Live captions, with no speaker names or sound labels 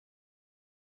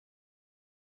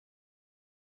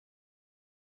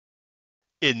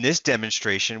In this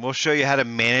demonstration, we'll show you how to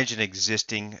manage an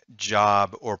existing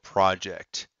job or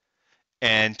project.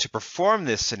 And to perform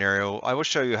this scenario, I will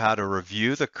show you how to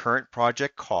review the current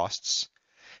project costs,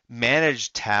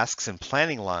 manage tasks and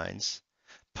planning lines,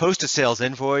 post a sales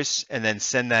invoice, and then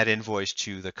send that invoice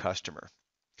to the customer.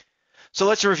 So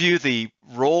let's review the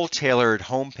role-tailored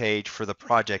homepage for the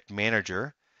project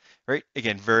manager. Right?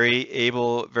 Again,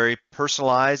 very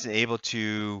personalized and able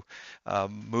to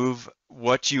move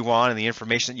what you want and the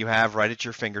information that you have right at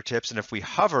your fingertips. And if we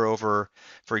hover over,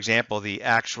 for example, the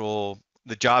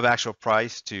job actual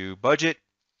price to budget,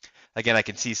 again, I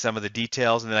can see some of the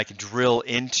details and then I can drill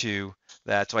into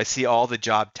that. So I see all the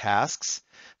job tasks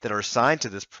that are assigned to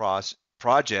this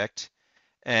project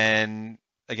and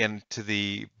again, to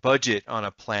the budget on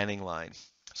a planning line.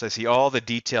 So I see all the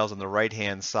details on the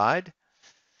right-hand side.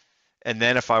 And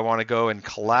then if I want to go and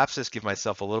collapse this, give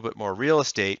myself a little bit more real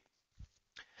estate,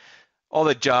 all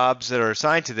the jobs that are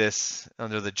assigned to this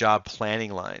under the job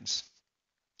planning lines.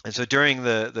 And so during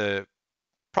the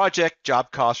project,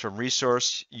 job costs from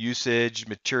resource usage,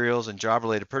 materials, and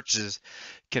job-related purchases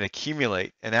can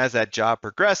accumulate. And as that job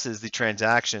progresses, the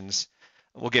transactions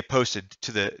will get posted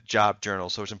to the job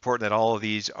journal. So it's important that all of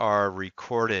these are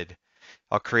recorded.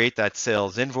 I'll create that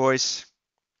sales invoice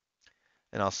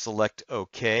and I'll select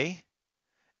OK.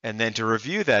 And then to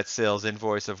review that sales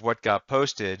invoice of what got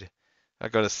posted, I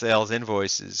go to sales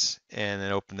invoices and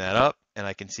then open that up and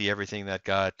I can see everything that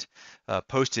got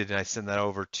posted and I send that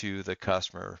over to the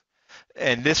customer.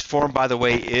 And this form, by the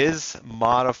way, is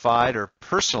modified or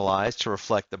personalized to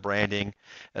reflect the branding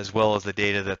as well as the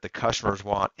data that the customers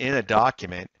want in a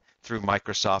document through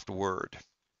Microsoft Word.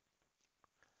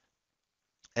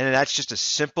 And that's just a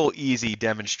simple, easy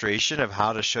demonstration of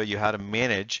how to show you how to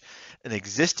manage an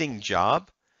existing job.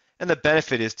 And the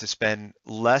benefit is to spend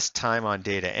less time on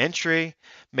data entry,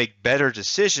 make better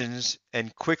decisions,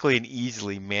 and quickly and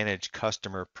easily manage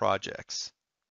customer projects.